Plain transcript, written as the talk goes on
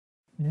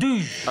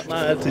Douche.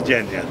 That's a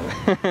Jannah.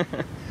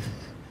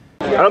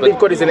 I don't believe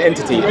God is an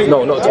entity.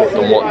 No, not at all.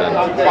 Then what then?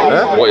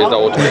 Huh? What is the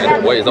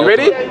ultimate? What is the You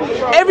ready?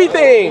 ultimate?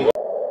 Everything!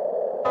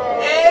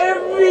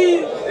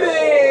 Everything!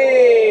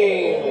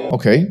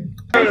 Okay.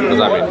 What does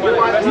that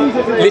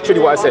mean?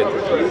 Literally what I said.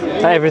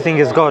 Everything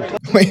is God.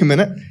 Wait a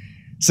minute.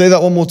 Say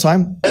that one more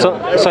time.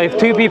 So if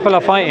two people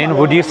are fighting,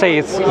 would you say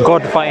it's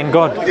God fighting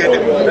God?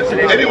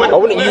 I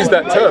wouldn't use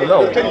that term,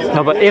 no.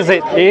 No, but it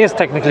is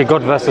technically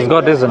God versus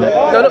God, isn't it?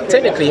 No, not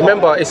technically.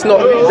 Remember, it's not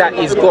that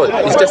is God.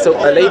 It's just a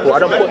label. I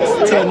don't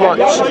put too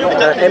much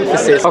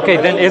emphasis. Okay,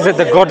 then is it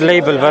the God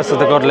label versus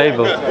the God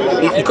label?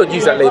 You could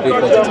use that label if you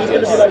wanted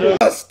to,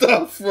 yes.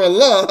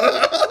 Astaghfirullah.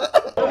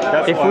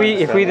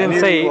 If we then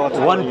say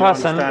one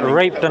person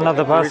raped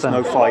another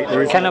person,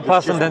 can a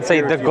person then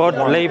say the God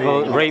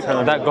label raped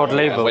that God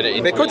label?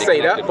 They could say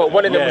that, but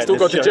one of them will still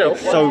go to jail.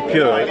 It's so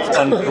pure, it's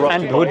uncorrupted.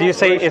 And would you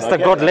say it's the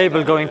God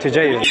label going to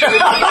jail?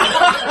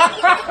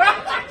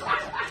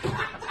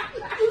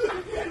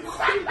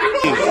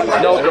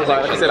 No, like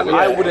I said,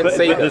 I wouldn't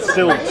say that. There's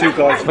still two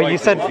guys. But you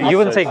said you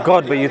wouldn't say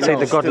God, but you'd say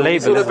the God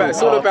label.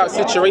 It's all about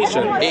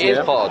situation. It is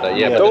part of that,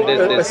 yeah. Don't but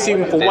there's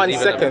assume for 1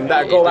 even second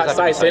that I go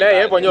outside and say,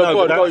 hey, everyone, you're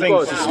God, go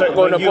God.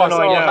 Go in the past, oh,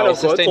 hello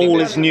God. all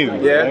is new.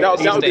 Yeah,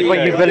 that would be...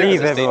 But you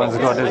believe everyone's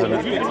God, isn't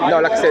it? No,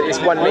 like I said, it's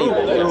one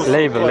label.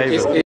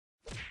 Label.